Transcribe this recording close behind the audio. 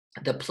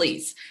the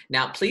please.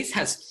 Now, please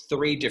has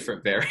 3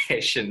 different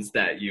variations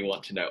that you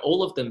want to know,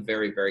 all of them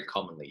very, very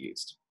commonly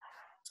used.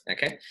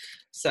 Okay,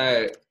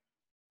 so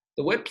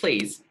the word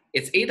please,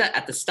 it's either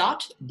at the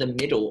start, the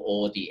middle,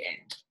 or the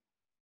end.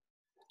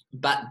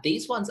 But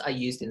these ones are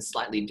used in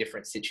slightly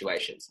different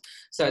situations.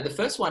 So the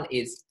first one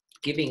is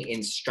giving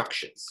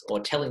instructions or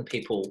telling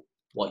people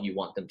what you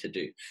want them to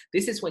do.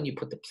 This is when you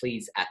put the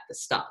please at the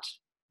start,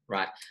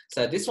 right?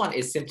 So this one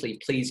is simply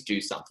please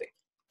do something,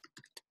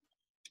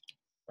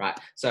 right?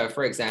 So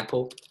for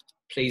example,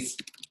 please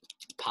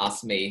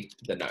pass me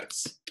the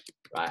notes,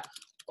 right?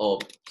 Or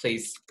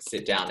please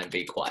sit down and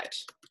be quiet,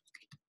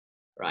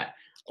 right?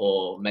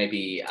 Or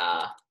maybe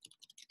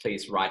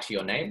please write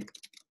your name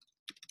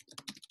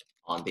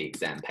on the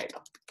exam paper.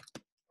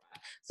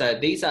 So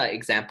these are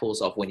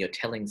examples of when you're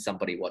telling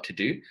somebody what to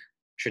do.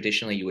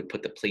 Traditionally, you would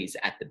put the please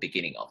at the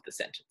beginning of the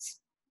sentence,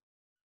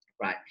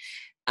 right?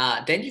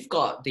 Then you've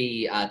got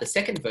the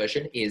second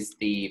version is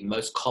the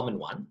most common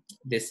one.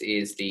 This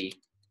is the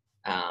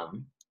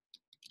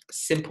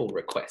simple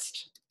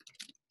request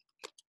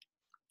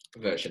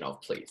version of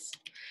please,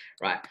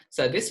 right?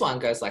 So this one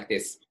goes like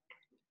this.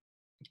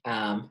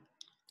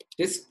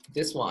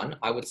 This one,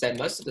 I would say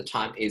most of the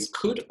time is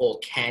could or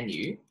can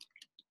you,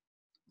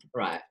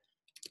 right,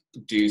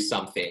 do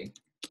something,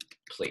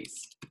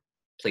 please.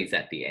 Please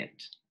at the end.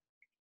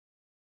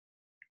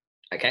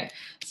 Okay,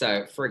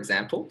 so for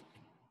example,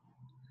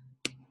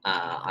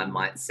 I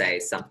might say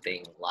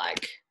something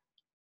like,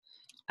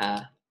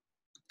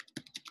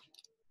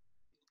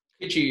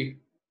 could you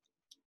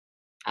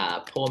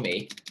pour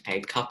me a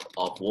cup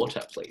of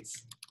water,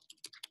 please?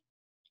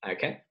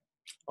 Okay,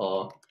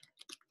 or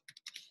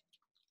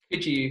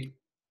could you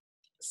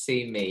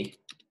see me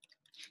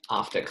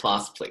after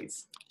class,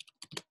 please?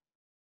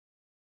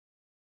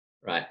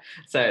 Right,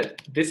 so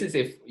this is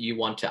if you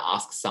want to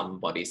ask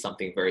somebody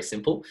something very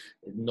simple.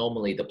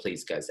 Normally the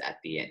please goes at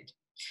the end.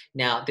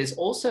 Now there's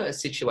also a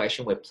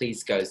situation where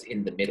please goes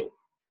in the middle,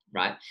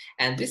 right?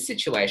 And this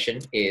situation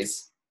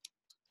is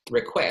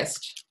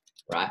request,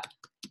 right,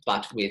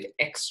 but with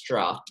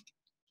extra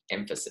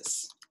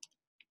emphasis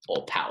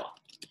or power.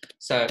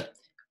 So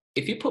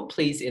if you put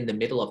please in the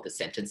middle of the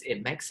sentence,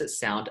 it makes it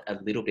sound a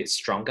little bit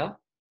stronger,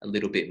 a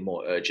little bit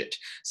more urgent.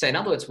 So in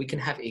other words, we can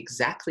have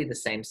exactly the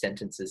same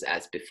sentences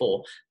as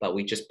before, but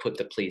we just put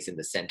the please in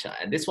the center.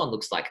 And this one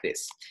looks like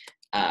this.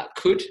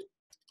 Could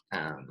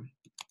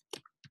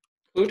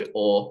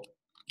or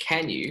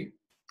can you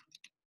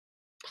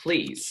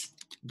please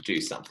do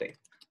something?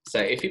 So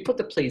if you put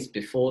the please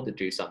before the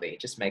do something,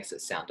 it just makes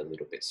it sound a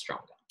little bit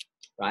stronger,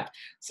 right?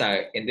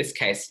 So in this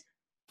case,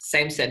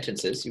 same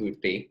sentences, you would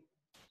be,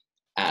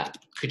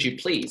 could you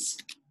please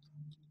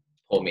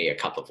pour me a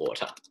cup of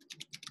water?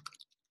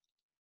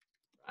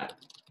 Right?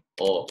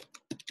 Or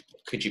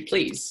could you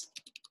please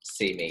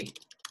see me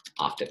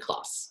after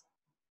class?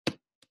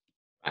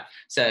 Right?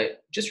 So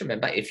just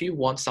remember, if you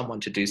want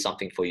someone to do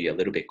something for you a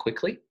little bit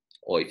quickly,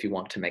 or if you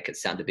want to make it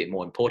sound a bit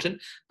more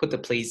important, put the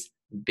please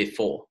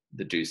before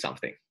the do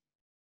something.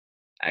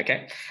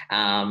 Okay.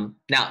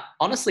 Now,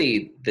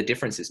 honestly, the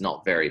difference is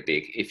not very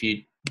big. If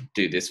you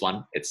do this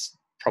one, it's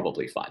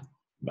probably fine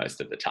most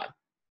of the time.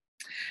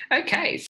 Okay.